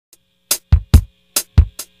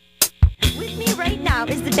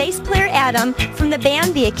now is the bass player Adam from the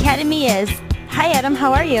band The Academy Is. Hi Adam,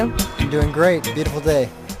 how are you? I'm doing great. Beautiful day.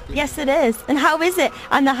 Yes it is. And how is it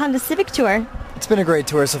on the Honda Civic tour? It's been a great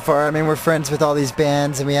tour so far. I mean, we're friends with all these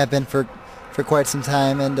bands, and we have been for quite some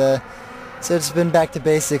time, and so it's been back to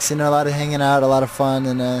basics, you know, a lot of hanging out, a lot of fun,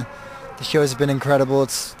 and the shows have been incredible.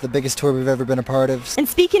 It's the biggest tour we've ever been a part of. And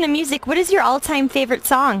speaking of music, what is your all-time favorite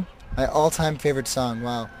song? My all-time favorite song,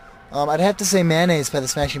 wow. I'd have to say Mayonnaise by the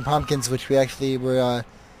Smashing Pumpkins, which we actually were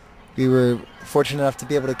fortunate enough to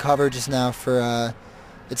be able to cover just now for,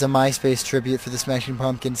 it's a MySpace tribute for the Smashing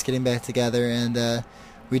Pumpkins getting back together, and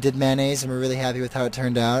we did Mayonnaise, and we're really happy with how it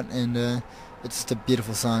turned out, and it's just a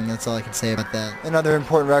beautiful song. That's all I can say about that. Another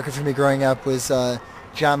important record for me growing up was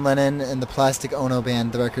John Lennon and the Plastic Ono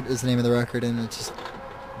Band. The record is the name of the record, and it's just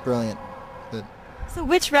brilliant. But so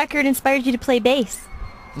which record inspired you to play bass?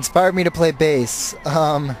 Inspired me to play bass?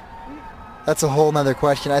 That's a whole nother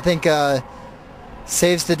question. I think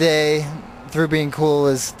Saves the Day, Through Being Cool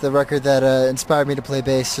is the record that inspired me to play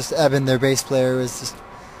bass. Just Evan, their bass player, was just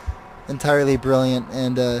entirely brilliant,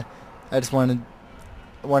 and I just wanted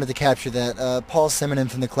to capture that. Paul Simonon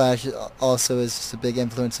from The Clash also is just a big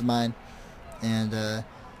influence of mine, and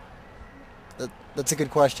that's a good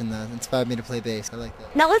question, though. It inspired me to play bass. I like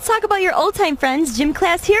that. Now let's talk about your old-time friends, Gym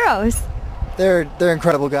Class Heroes. They're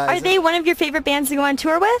incredible guys. Are they one of your favorite bands to go on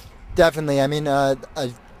tour with? Definitely. I mean, I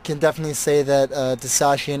can definitely say that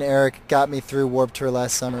Dasashi and Eric got me through Warped Tour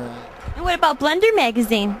last summer. And what about Blender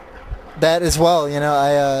magazine? That as well. You know,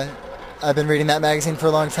 I've been reading that magazine for a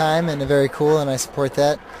long time, and very cool, and I support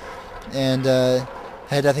that. And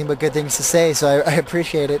had nothing but good things to say, so I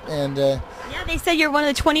appreciate it. And yeah, they said you're one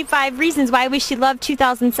of the 25 reasons why we should love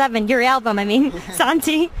 2007. Your album, I mean,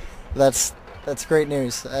 Santi. That's great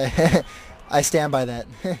news. I stand by that.